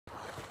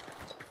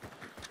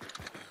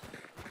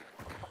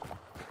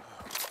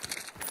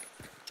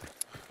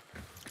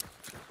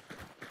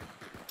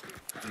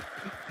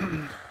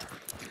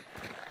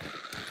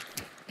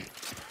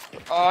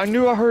Oh, I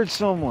knew I heard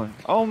someone.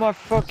 Oh my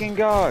fucking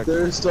god.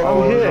 There's the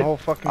I'm There's a hit. whole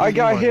fucking I team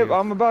got on hit. you.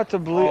 I'm about to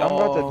bleed. I'm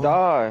about to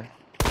die.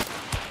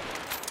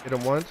 Hit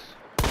him once.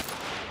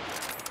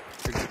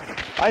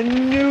 I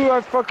knew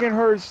I fucking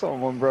heard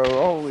someone, bro.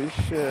 Holy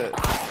shit.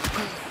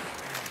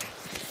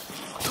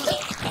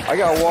 I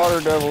got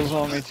water devils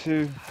on me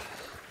too.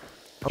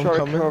 Try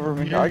to cover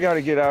me. I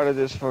gotta get out of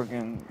this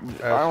fucking.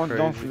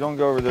 Don't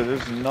go over there.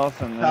 There's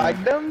nothing there.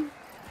 Tag them?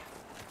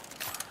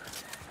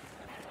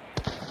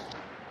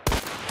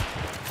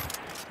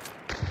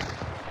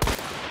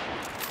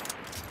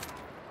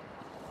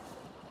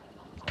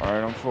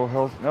 Alright, I'm full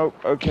health. Nope.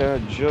 Okay, I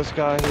just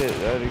got hit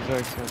that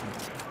exact second.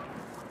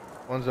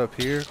 One's up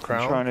here.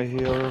 Crown. I'm trying to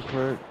heal real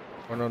quick.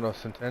 Oh no,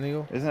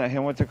 Centennial. Isn't that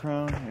him with the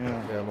crown?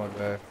 Yeah. Yeah, my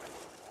bad.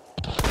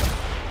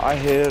 I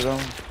hit him.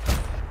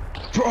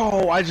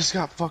 Bro, I just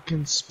got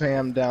fucking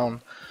spammed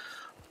down.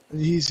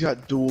 He's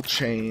got dual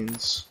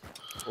chains.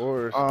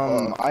 Or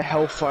I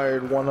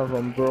hellfired one of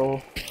them,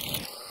 bro.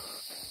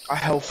 I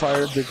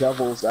hellfired the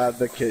Devil's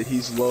Advocate.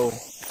 He's low.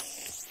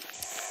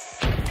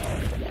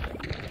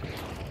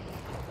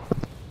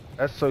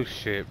 that's so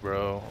shit,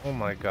 bro. Oh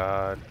my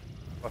god.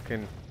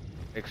 Fucking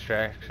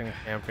extraction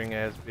camping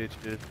ass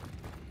bitches.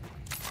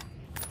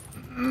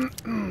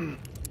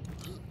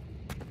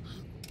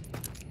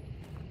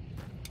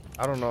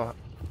 I don't know.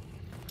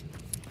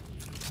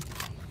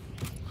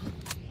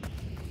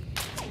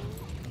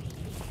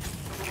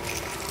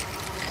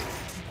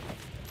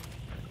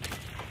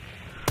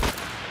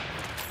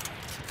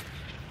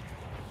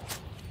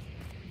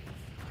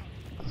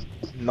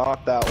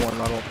 Not that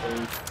one, I don't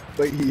think.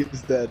 But he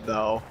is dead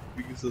now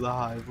because of the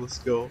hive. Let's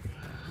go.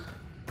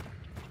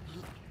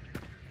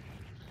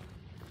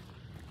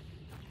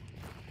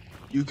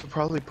 You could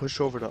probably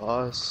push over to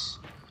us.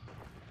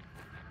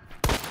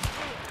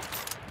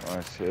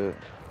 Oh shit.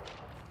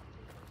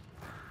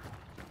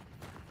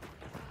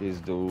 He's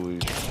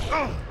dualies.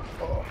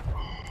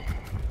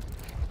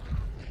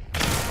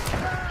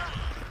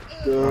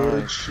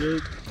 Good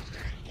shit.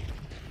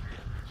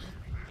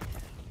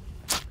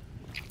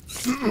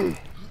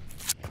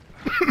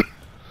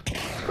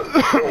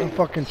 I'm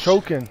fucking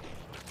choking.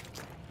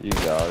 You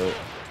got it.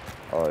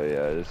 Oh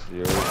yeah, this is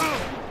yours.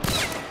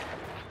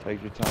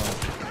 Take your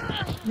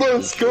time.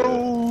 Let's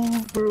go,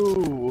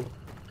 bro.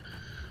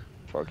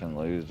 Fucking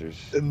losers.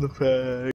 In the bag.